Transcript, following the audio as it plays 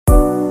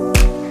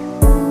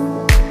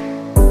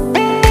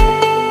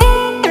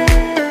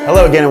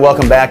Hello again and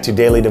welcome back to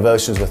Daily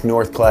Devotions with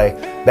North Clay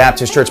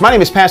Baptist Church. My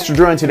name is Pastor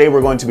Drew and today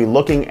we're going to be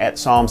looking at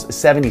Psalms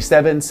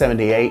 77,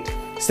 78,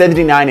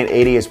 79, and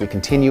 80 as we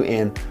continue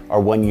in our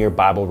one-year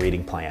Bible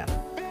reading plan.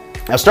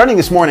 Now starting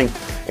this morning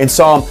in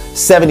Psalm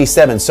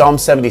 77. Psalm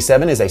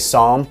 77 is a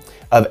psalm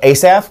of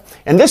Asaph,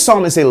 and this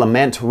psalm is a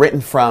lament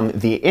written from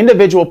the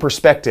individual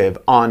perspective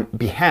on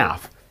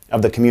behalf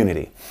of the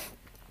community.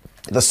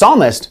 The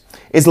psalmist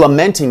is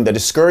lamenting the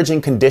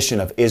discouraging condition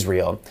of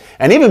Israel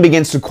and even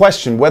begins to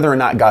question whether or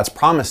not God's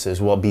promises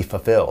will be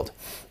fulfilled.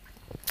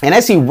 And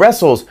as he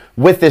wrestles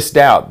with this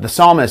doubt, the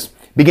psalmist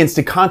begins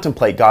to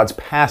contemplate God's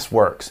past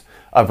works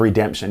of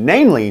redemption,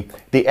 namely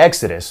the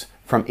Exodus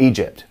from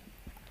Egypt.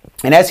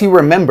 And as he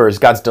remembers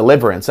God's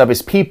deliverance of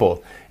his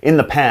people in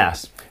the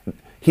past,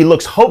 he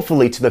looks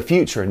hopefully to the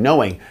future,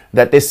 knowing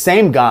that this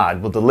same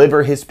God will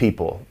deliver his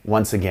people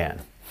once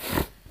again.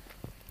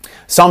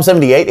 Psalm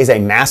 78 is a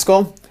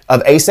maskil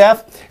of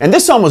Asaph, and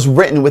this psalm was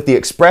written with the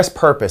express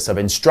purpose of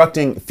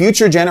instructing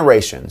future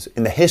generations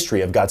in the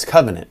history of God's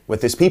covenant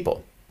with his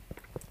people.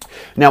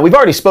 Now, we've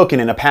already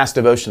spoken in a past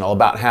devotional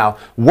about how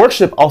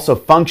worship also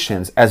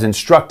functions as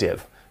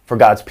instructive for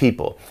God's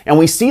people, and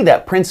we see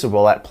that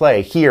principle at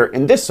play here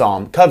in this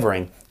psalm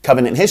covering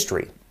covenant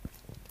history.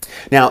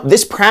 Now,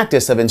 this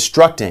practice of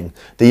instructing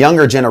the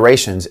younger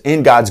generations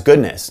in God's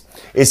goodness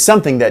is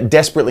something that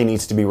desperately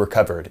needs to be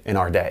recovered in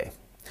our day.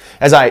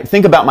 As I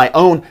think about my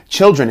own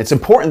children, it's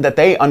important that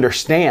they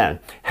understand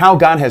how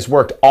God has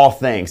worked all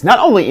things, not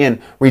only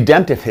in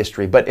redemptive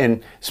history, but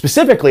in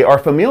specifically our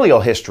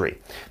familial history,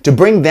 to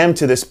bring them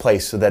to this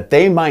place so that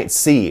they might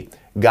see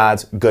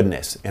God's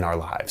goodness in our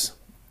lives.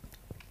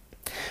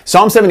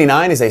 Psalm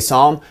 79 is a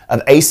psalm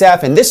of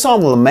Asaph, and this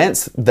psalm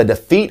laments the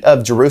defeat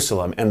of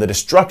Jerusalem and the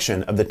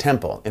destruction of the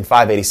temple in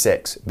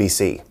 586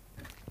 BC.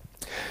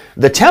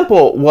 The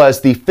temple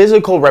was the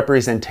physical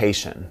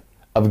representation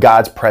of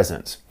God's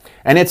presence,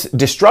 and its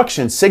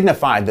destruction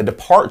signified the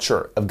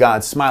departure of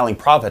God's smiling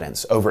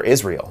providence over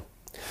Israel.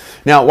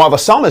 Now, while the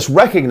psalmist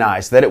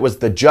recognized that it was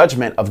the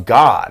judgment of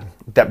God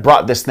that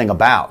brought this thing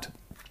about,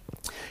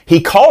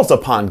 he calls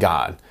upon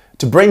God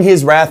to bring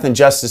his wrath and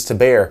justice to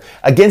bear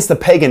against the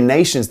pagan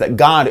nations that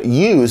God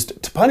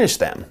used to punish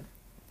them.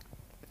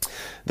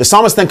 The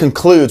psalmist then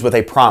concludes with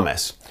a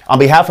promise on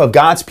behalf of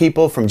God's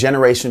people from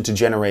generation to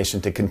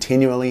generation to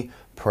continually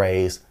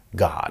praise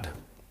God.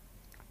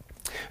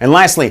 And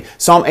lastly,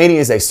 Psalm 80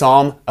 is a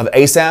psalm of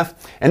Asaph,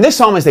 and this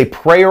psalm is a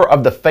prayer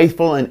of the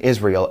faithful in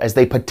Israel as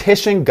they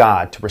petition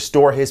God to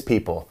restore his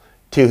people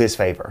to his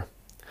favor.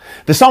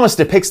 The psalmist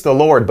depicts the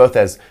Lord both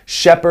as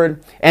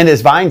shepherd and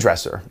as vine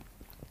dresser.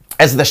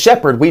 As the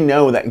shepherd, we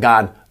know that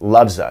God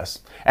loves us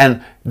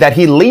and that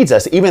he leads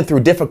us even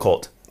through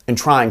difficult and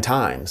trying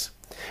times.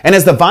 And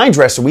as the vine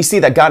dresser, we see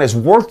that God is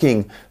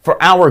working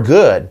for our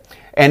good,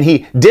 and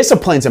he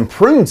disciplines and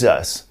prunes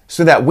us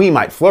so that we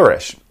might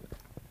flourish.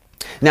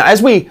 Now,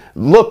 as we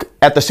look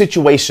at the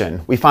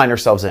situation we find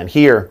ourselves in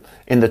here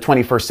in the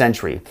 21st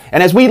century,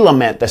 and as we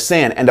lament the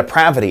sin and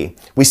depravity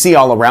we see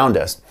all around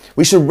us,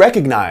 we should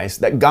recognize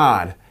that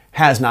God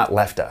has not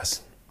left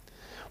us.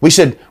 We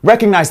should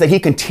recognize that he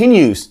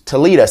continues to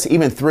lead us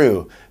even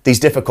through these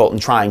difficult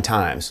and trying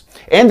times,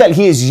 and that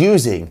he is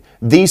using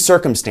these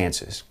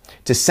circumstances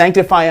to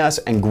sanctify us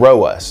and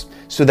grow us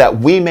so that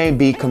we may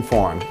be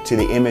conformed to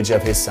the image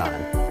of his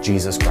Son,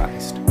 Jesus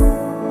Christ.